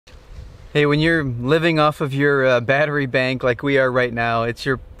Hey, when you're living off of your battery bank like we are right now, it's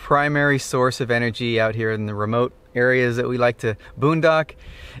your primary source of energy out here in the remote areas that we like to boondock.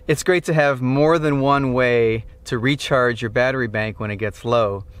 It's great to have more than one way to recharge your battery bank when it gets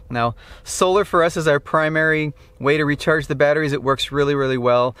low. Now, solar for us is our primary way to recharge the batteries. It works really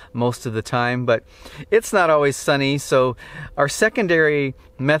well most of the time, but it's not always sunny. So our secondary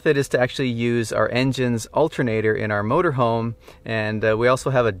method is to actually use our engine's alternator in our motorhome, and we also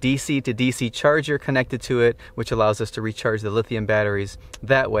have a DC to DC charger connected to it, which allows us to recharge the lithium batteries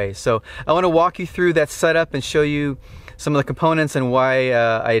that way. So I want to walk you through that setup and show you some of the components and why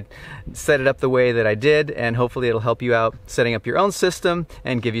I set it up the way that I did, and hopefully it'll help you out setting up your own system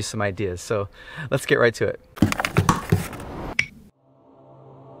and give you some ideas. So let's get right to it.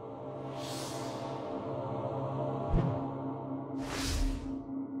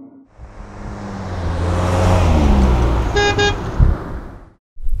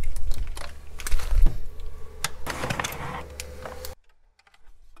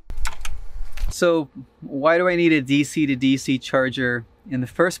 So why do I need a DC to DC charger in the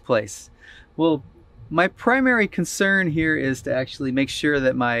first place? Well, my primary concern here is to actually make sure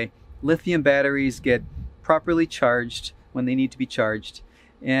that my lithium batteries get properly charged when they need to be charged.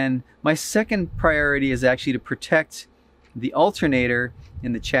 And my second priority is actually to protect the alternator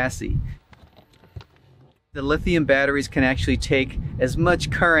in the chassis. The lithium batteries can actually take as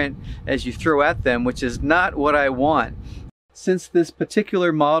much current as you throw at them, which is not what I want. Since this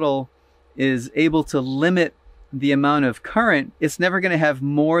particular model is able to limit the amount of current, it's never going to have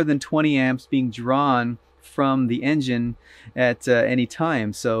more than 20 amps being drawn from the engine at any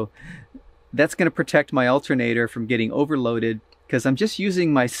time. So that's going to protect my alternator from getting overloaded, because I'm just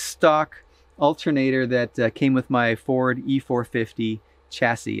using my stock alternator that came with my Ford E450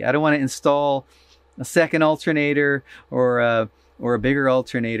 chassis. I don't want to install a second alternator or a bigger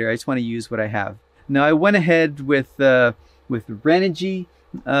alternator. I just want to use what I have. Now I went ahead with Renogy.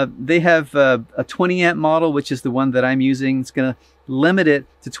 They have a 20 amp model, which is the one that I'm using. It's going to limit it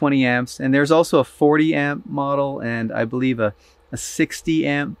to 20 amps. And there's also a 40 amp model and I believe a 60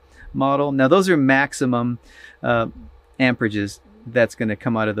 amp model. Now those are maximum amperages that's going to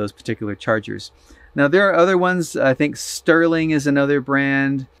come out of those particular chargers. Now there are other ones. I think Sterling is another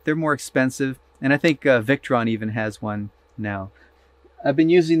brand. They're more expensive. And I think Victron even has one now. I've been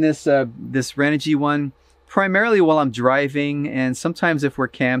using this Renogy one primarily while I'm driving, and sometimes if we're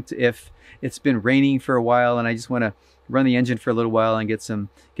camped, if it's been raining for a while and I just want to run the engine for a little while and get some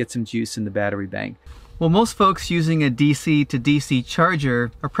juice in the battery bank. Well, most folks using a DC to DC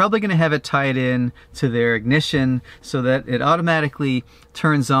charger are probably going to have it tied in to their ignition so that it automatically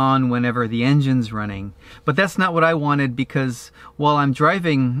turns on whenever the engine's running. But that's not what I wanted, because while I'm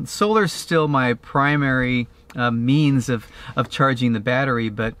driving, solar's still my primary means of charging the battery,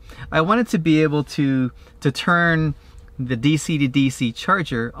 but I wanted to be able to turn the DC to DC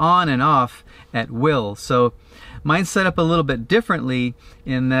charger on and off at will. So mine's set up a little bit differently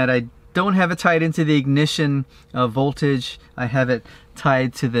in that I don't have it tied into the ignition voltage. I have it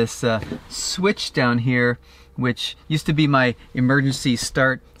tied to this switch down here, which used to be my emergency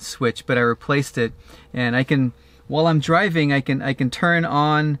start switch, but I replaced it. And I can, while I'm driving, I can turn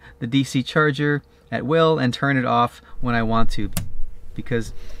on the DC charger at will and turn it off when I want to,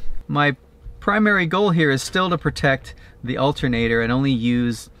 because my primary goal here is still to protect the alternator and only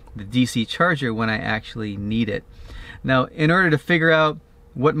use the DC charger when I actually need it. Now, in order to figure out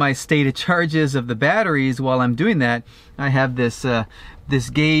what my state of charge is of the batteries while I'm doing that, I have this this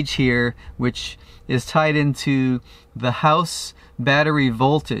gauge here, which is tied into the house battery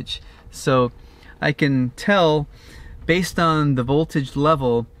voltage. So I can tell based on the voltage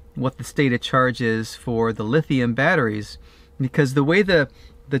level what the state of charge is for the lithium batteries, because the way the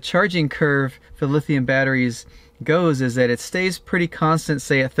charging curve for lithium batteries goes is that it stays pretty constant,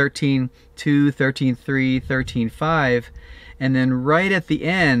 say at 13.2, 13.3, 13.5, and then right at the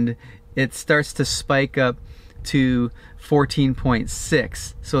end it starts to spike up to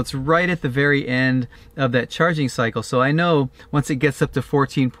 14.6. So it's right at the very end of that charging cycle. So I know once it gets up to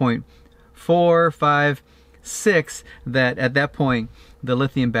 14.4, 5, 6, that at that point the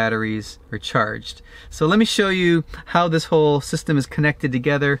lithium batteries are charged. So let me show you how this whole system is connected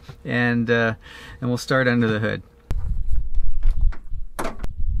together, and we'll start under the hood.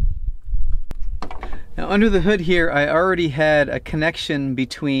 Now under the hood here, I already had a connection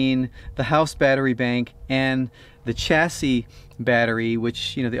between the house battery bank and the chassis battery,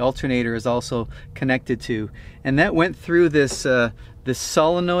 which, you know, the alternator is also connected to, and that went through this this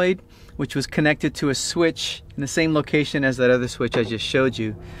solenoid, which was connected to a switch in the same location as that other switch I just showed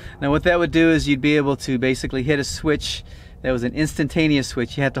you. Now what that would do is you'd be able to basically hit a switch that was an instantaneous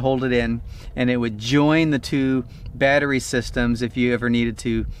switch. You had to hold it in and it would join the two battery systems if you ever needed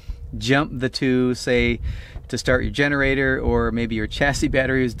to jump the two, say to start your generator, or maybe your chassis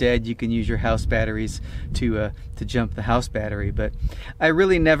battery was dead, you can use your house batteries to jump the house battery. But I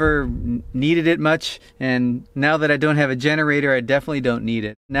really never needed it much, and now that I don't have a generator, I definitely don't need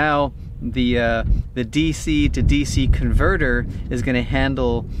it. Now the DC to DC converter is going to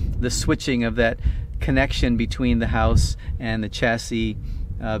handle the switching of that connection between the house and the chassis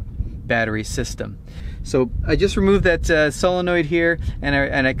battery system. So I just removed that solenoid here,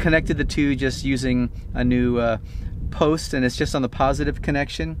 and I connected the two just using a new post, and it's just on the positive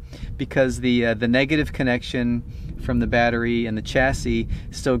connection, because the negative connection from the battery and the chassis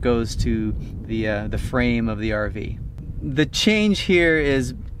still goes to the frame of the RV. The change here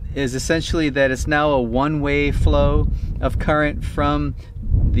is essentially that it's now a one-way flow of current from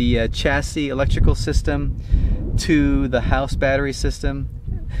the chassis electrical system to the house battery system.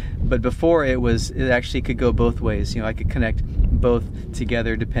 But before it actually could go both ways. I could connect both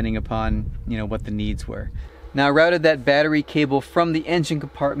together depending upon what the needs were. Now I routed that battery cable from the engine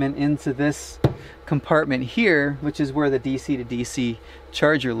compartment into this compartment here, which is where the DC to DC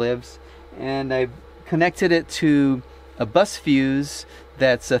charger lives, and I connected it to a bus fuse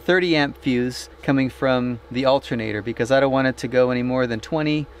that's a 30 amp fuse coming from the alternator, because I don't want it to go any more than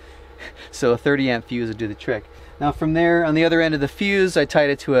 20, so a 30 amp fuse would do the trick. Now from there, on the other end of the fuse, I tied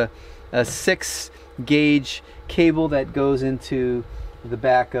it to a 6 gauge cable that goes into the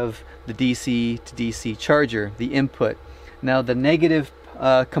back of the DC to DC charger, the input. Now the negative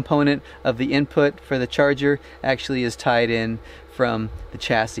component of the input for the charger actually is tied in from the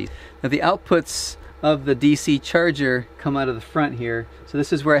chassis. Now the outputs of the DC charger come out of the front here. So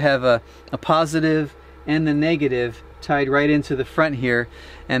this is where I have a positive and the negative tied right into the front here,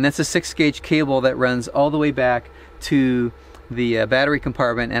 and that's a 6 gauge cable that runs all the way back to the battery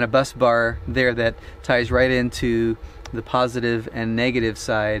compartment, and a bus bar there that ties right into the positive and negative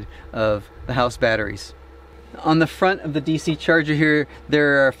side of the house batteries. On the front of the DC charger here,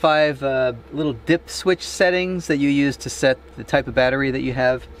 there are 5 little dip switch settings that you use to set the type of battery that you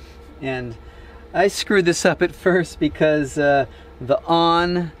have, and I screwed this up at first because the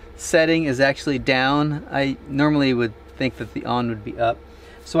on setting is actually down. I normally would think that the on would be up,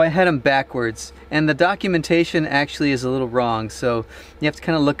 so I had them backwards, and the documentation actually is a little wrong, so you have to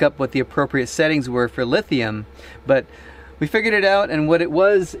kind of look up what the appropriate settings were for lithium. But we figured it out, and what it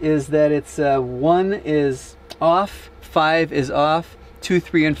was is that it's 1 is off, 5 is off, 2,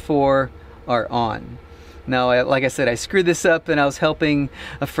 3, and 4 are on. Now, like I said, I screwed this up, and I was helping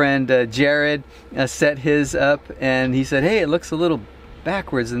a friend, Jared, set his up, and he said, hey, it looks a little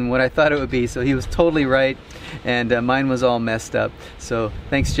backwards than what I thought it would be. So he was totally right, and mine was all messed up. So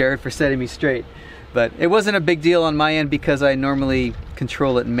thanks, Jared, for setting me straight. But it wasn't a big deal on my end, because I normally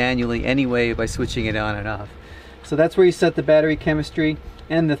control it manually anyway by switching it on and off. So that's where you set the battery chemistry.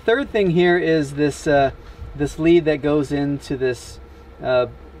 And the third thing here is this this lead that goes into this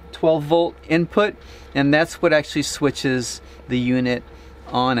 12 volt input, and that's what actually switches the unit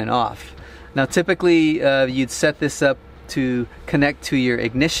on and off. Now typically you'd set this up to connect to your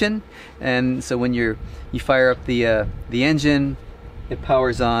ignition, and so when you fire up the engine, it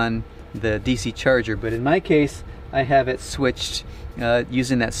powers on the DC charger. But in my case, I have it switched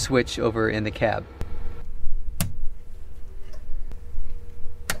using that switch over in the cab.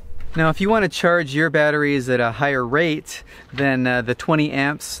 Now if you want to charge your batteries at a higher rate than the 20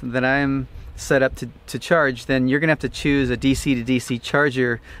 amps that I'm set up to charge, then you're gonna have to choose a DC to DC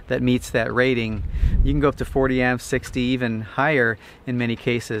charger that meets that rating. You can go up to 40 amps, 60, even higher in many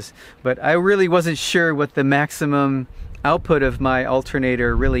cases. But I really wasn't sure what the maximum output of my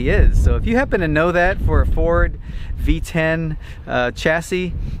alternator really is. So if you happen to know that for a Ford V10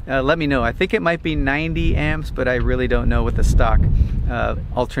 chassis, let me know. I think it might be 90 amps, but I really don't know what the stock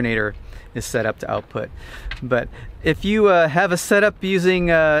alternator is set up to output. But if you have a setup using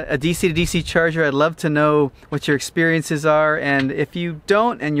a DC to DC charger, I'd love to know what your experiences are. And if you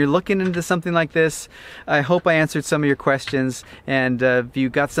don't, and you're looking into something like this, I hope I answered some of your questions. And if you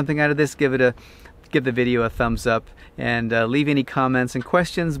got something out of this, give the video a thumbs up, and leave any comments and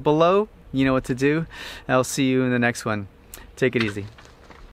questions below. You know what to do. I'll see you in the next one. Take it easy.